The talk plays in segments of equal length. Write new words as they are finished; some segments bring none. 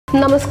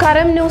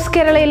നമസ്കാരം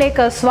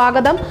ന്യൂസ്കേരളയിലേക്ക്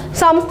സ്വാഗതം.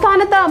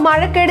 സംസ്ഥാനത്ത്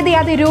മഴക്കെടുതി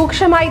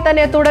അതിരൂക്ഷമായി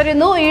തന്നെ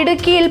തുടരുന്നു.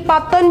 ഇടുക്കിയിൽ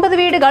 19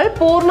 വീടുകൾ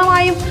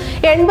പൂർണ്ണമായും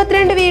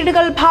 82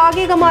 വീടുകൾ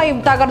ഭാഗികമായും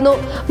തകർന്നു.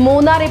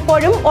 മൂന്നാർ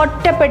ഇപ്പോഴും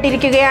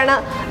ഒറ്റപ്പെട്ടിരിക്കുകയാണ്.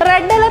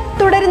 റെഡ് അലർട്ട്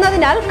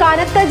തുടരുന്നതിനാൽ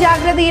കനത്ത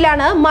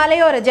ജാഗ്രതയിലാണ്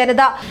മലയോര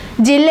ജനത.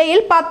 ജില്ലയിൽ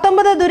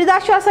 19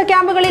 ദുരിതാശ്വാസ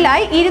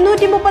ക്യാമ്പുകളിലായി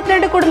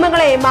 232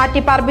 കുടുംബങ്ങളെ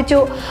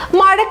മാറ്റിപ്പാർപ്പിച്ചു.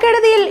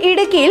 മഴക്കെടുതിയിൽ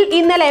ഇടുക്കിയിൽ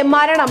ഇന്നലെ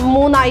മരണം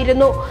 3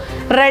 ആയിരുന്നു.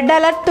 റെഡ്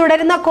അലർട്ട്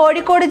തുടരുന്ന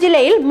കോഴിക്കോട്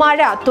ജില്ലയിൽ മഴ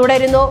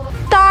തുടരുന്നു.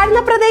 താഴ്ന്ന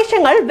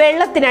പ്രദേശങ്ങൾ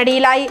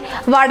വെള്ളത്തിനടിയിലായി.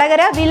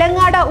 വടകര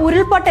വിലങ്ങാട്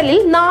ഉരുൾപൊട്ടലിൽ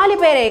 4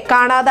 പേരെ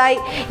കാണാതായി.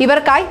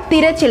 ഇവർക്കായി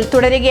തിരച്ചിൽ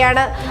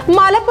തുടരുകയാണ്.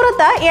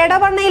 മലപ്പുറത്ത്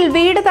എടവണ്ണയിൽ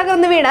വീട്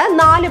തകർന്നു വീണ്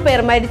 4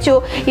 പേർ മരിച്ചു.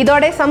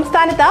 ഇതോടെ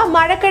സംസ്ഥാനത്ത്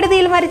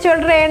മഴക്കെടുതിയിൽ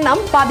മരിച്ചവരുടെ എണ്ണം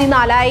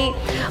 14 ആയി.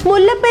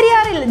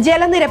 മുല്ലപ്പെരിയാറിൽ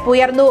ജലനിരപ്പ്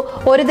ഉയർന്നു.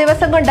 ഒരു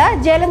ദിവസം കൊണ്ട്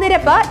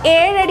ജലനിരപ്പ്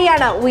 7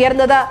 അടിയാണ്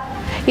ഉയർന്നത്.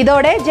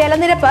 ഇതോടെ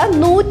ജലനിരപ്പ്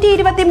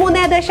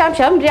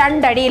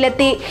 123.2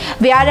 അടിയിലെത്തി.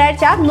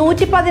 വ്യാഴാഴ്ച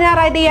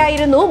 116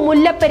 അടിയായിരുന്നു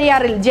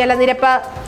മുല്ലപ്പെരിയാറിൽ ജലനിരപ്പ്.